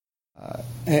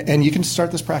And you can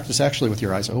start this practice actually with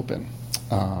your eyes open,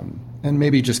 and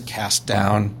maybe just cast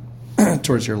down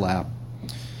towards your lap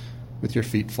with your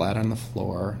feet flat on the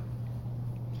floor,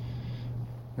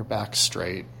 your back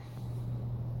straight.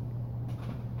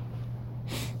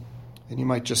 And you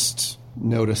might just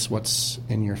notice what's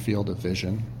in your field of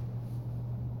vision.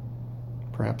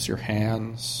 Perhaps your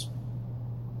hands,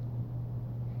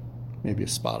 maybe a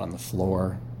spot on the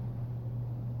floor.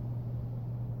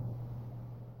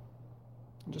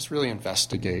 And just really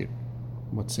investigate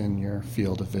what's in your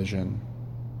field of vision.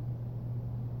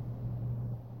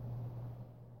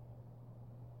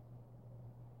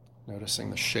 Noticing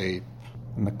the shape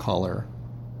and the color.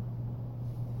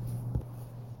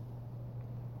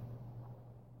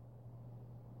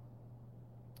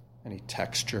 Any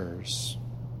textures.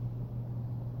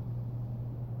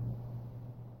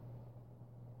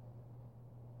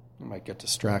 You might get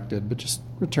distracted, but just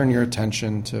return your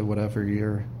attention to whatever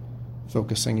you're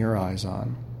focusing your eyes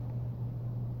on.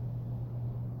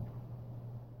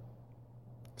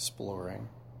 Exploring.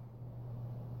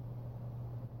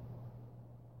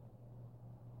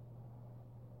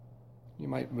 You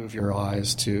might move your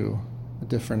eyes to a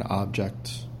different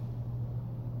object,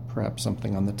 perhaps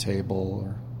something on the table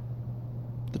or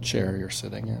the chair you're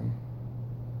sitting in.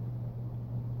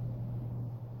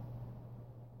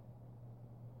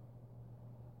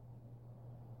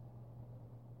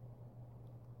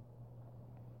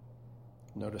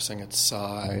 Noticing its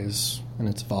size and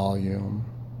its volume.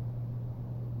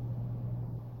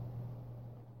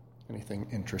 Anything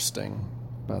interesting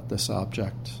about this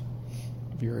object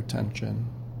of your attention.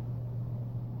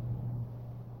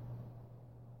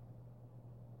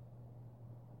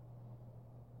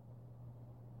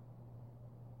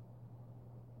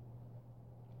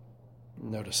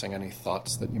 Noticing any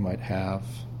thoughts that you might have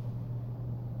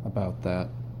about that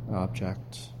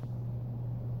object.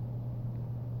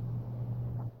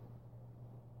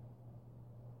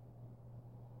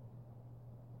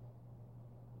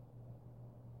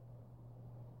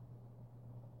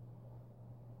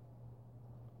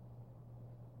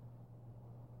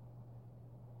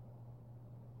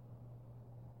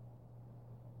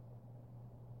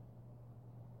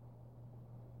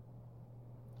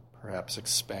 Perhaps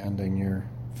expanding your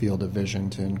field of vision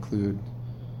to include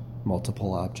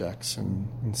multiple objects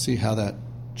and see how that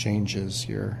changes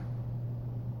your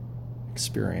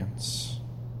experience.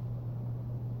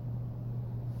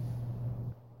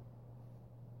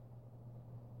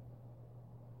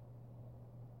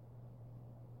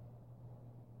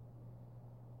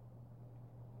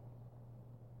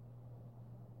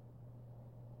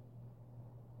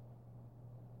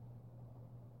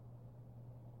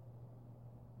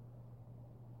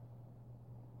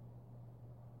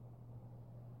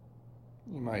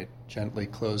 You might gently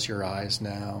close your eyes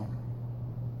now.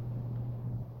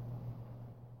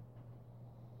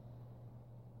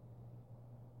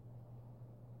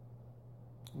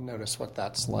 Notice what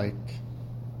that's like.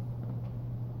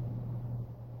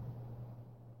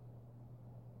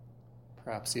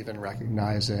 Perhaps even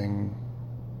recognizing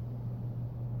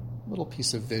a little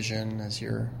piece of vision as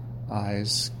your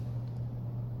eyes,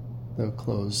 though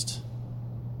closed,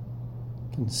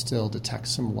 can still detect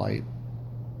some light.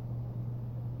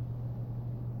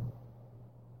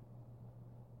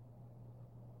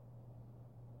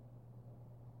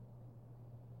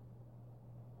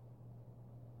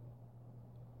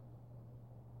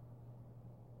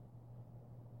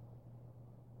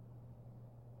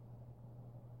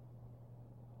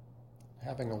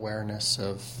 Having awareness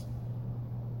of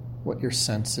what your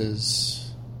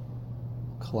senses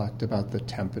collect about the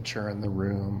temperature in the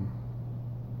room,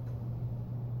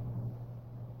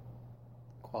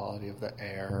 quality of the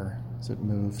air as it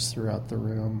moves throughout the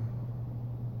room,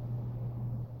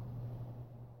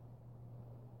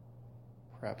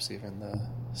 perhaps even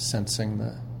sensing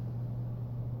the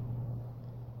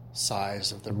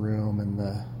size of the room and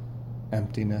the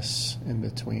emptiness in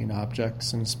between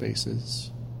objects and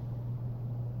spaces.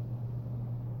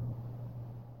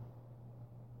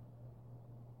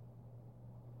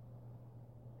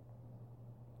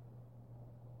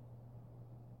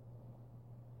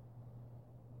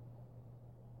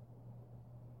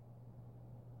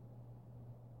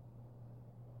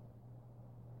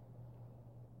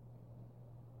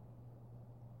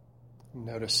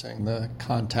 Noticing the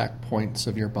contact points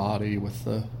of your body with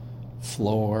the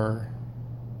floor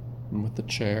and with the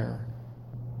chair.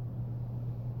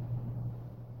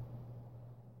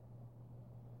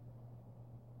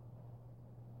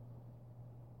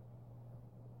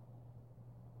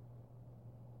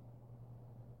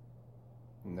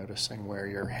 Noticing where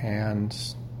your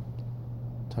hand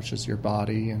touches your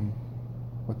body and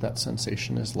what that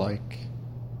sensation is like.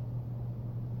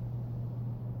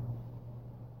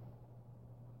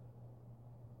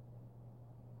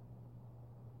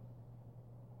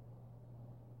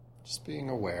 Just being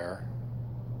aware.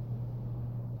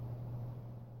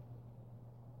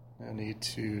 No need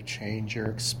to change your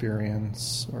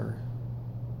experience or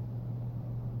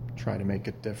try to make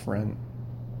it different.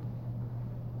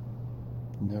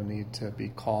 No need to be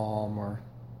calm or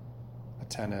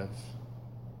attentive.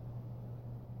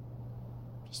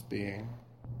 Just being.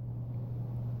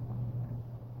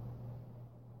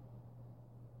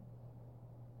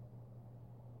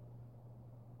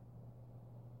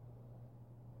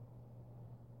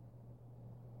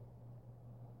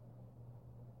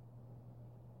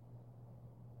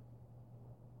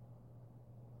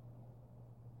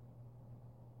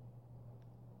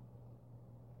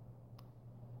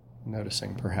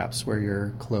 Noticing perhaps where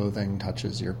your clothing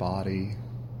touches your body.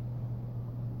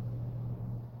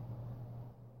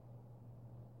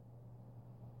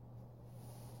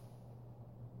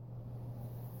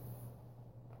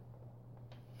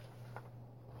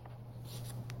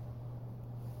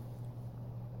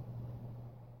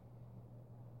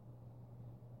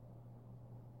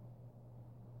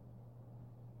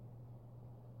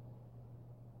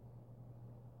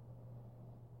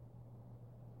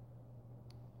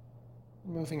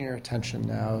 Moving your attention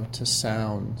now to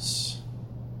sounds,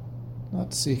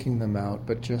 not seeking them out,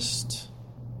 but just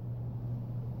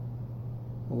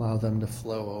allow them to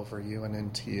flow over you and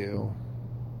into you.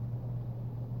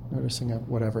 Noticing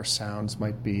whatever sounds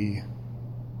might be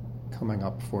coming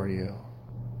up for you.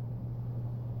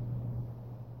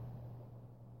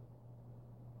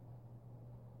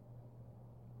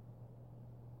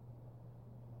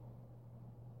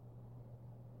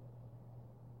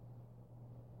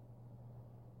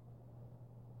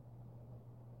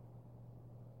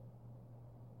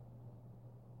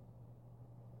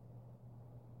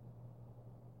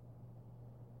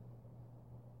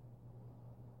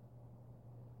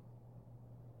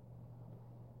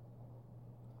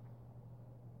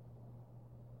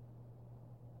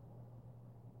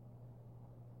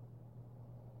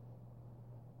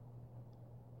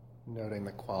 Noting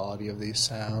the quality of these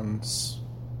sounds,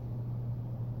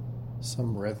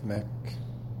 some rhythmic,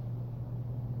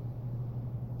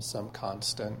 some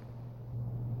constant.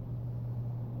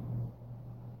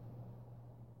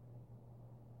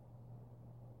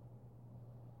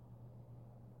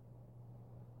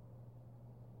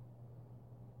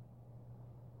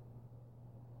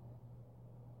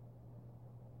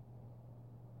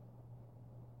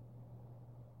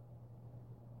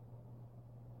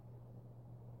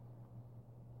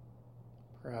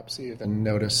 Perhaps even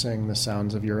noticing the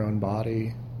sounds of your own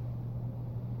body,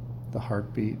 the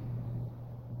heartbeat,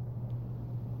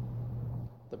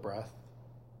 the breath.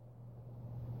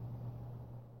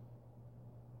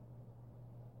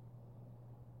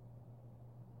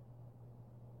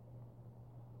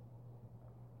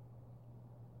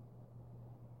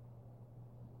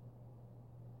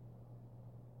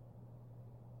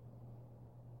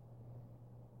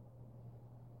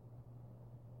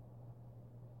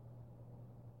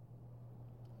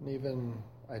 And even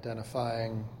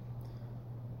identifying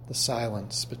the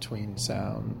silence between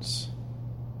sounds.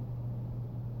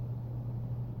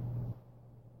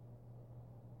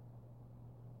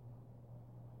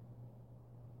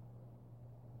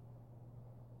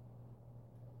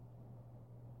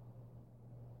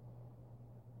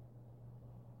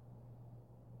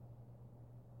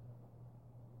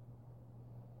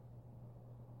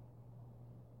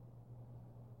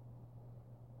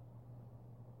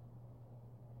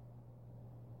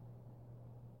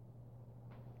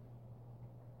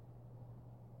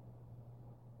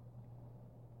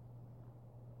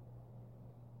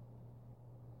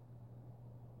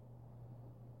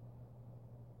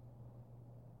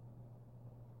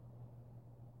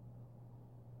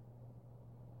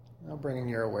 Now bringing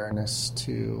your awareness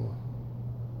to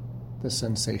the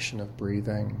sensation of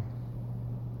breathing.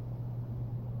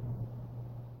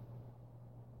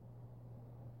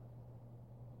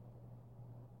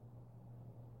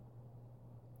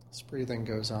 This breathing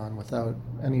goes on without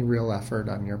any real effort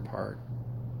on your part.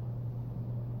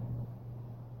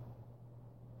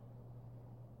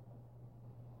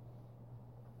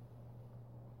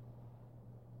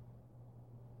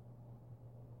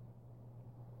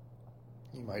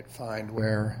 You might find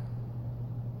where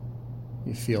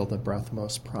you feel the breath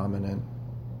most prominent.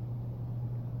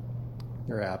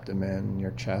 Your abdomen,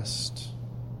 your chest,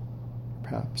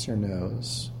 perhaps your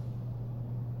nose.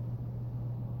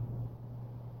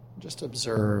 Just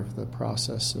observe the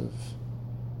process of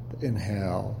the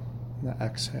inhale and the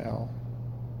exhale.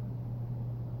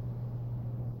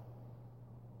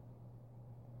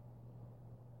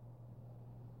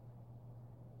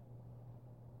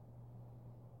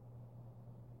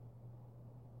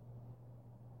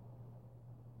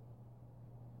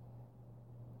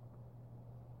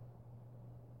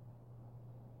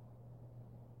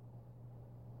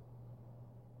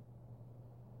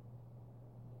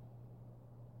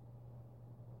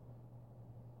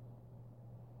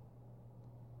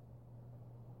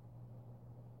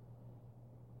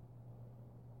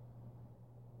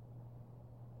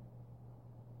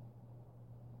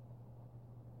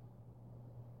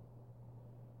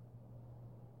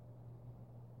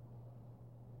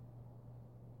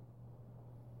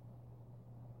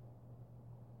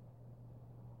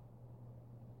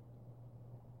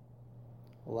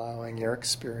 allowing your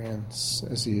experience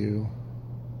as you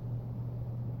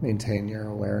maintain your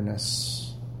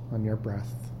awareness on your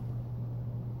breath,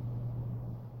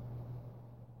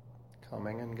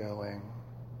 coming and going.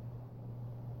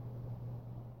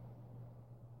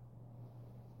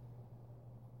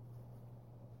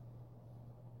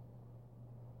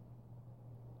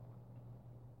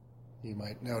 You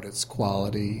might note its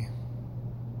quality,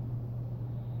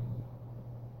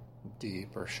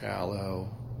 deep or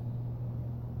shallow,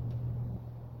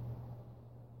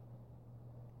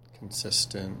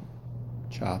 consistent,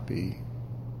 choppy.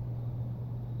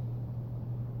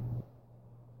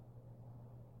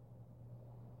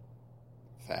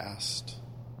 Fast,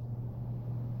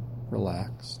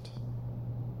 relaxed.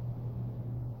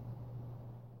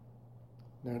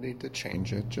 No need to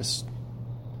change it, just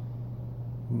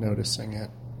noticing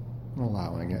it,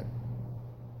 allowing it.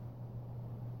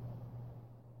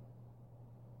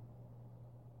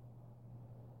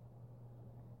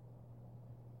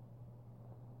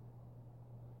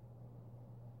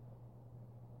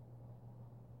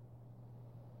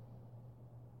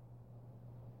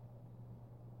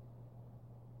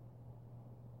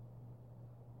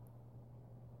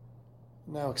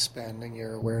 Now expanding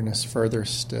your awareness further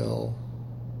still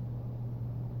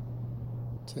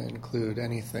to include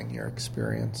anything you're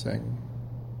experiencing.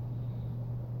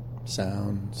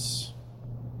 Sounds,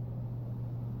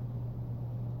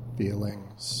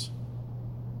 feelings,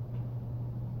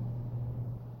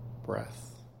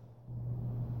 breath,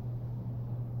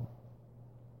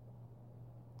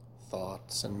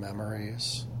 thoughts and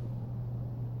memories,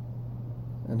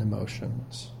 and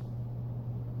emotions.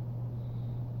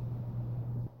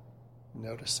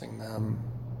 Noticing them,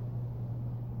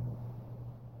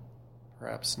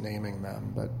 perhaps naming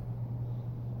them, but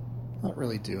not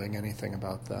really doing anything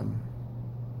about them.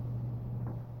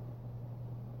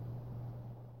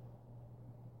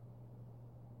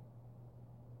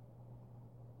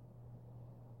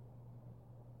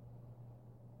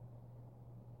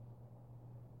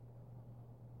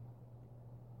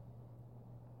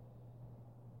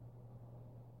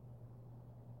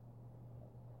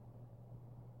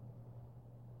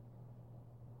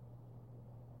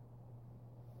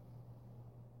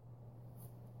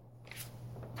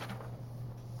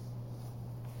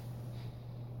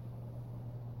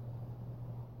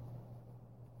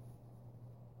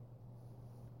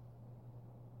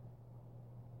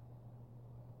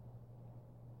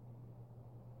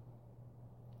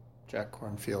 Jack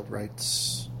Kornfield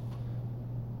writes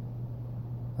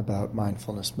about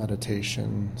mindfulness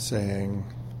meditation, saying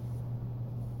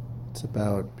it's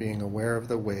about being aware of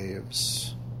the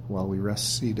waves while we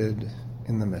rest seated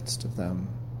in the midst of them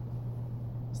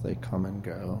as they come and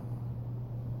go.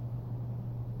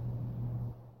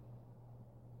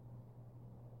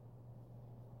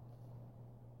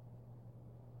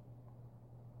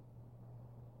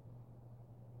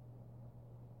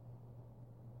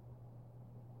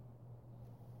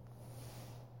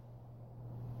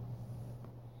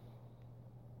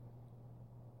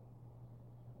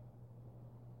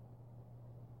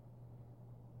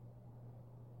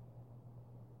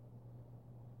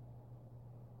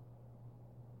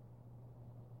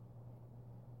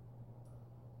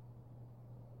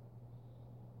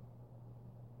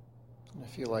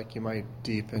 I feel like you might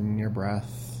deepen your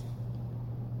breath,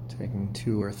 taking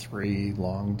 2 or 3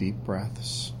 long, deep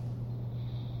breaths.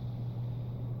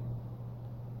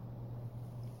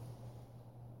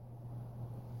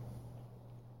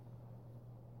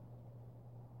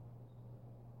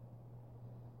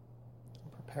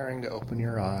 Preparing to open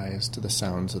your eyes to the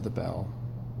sounds of the bell.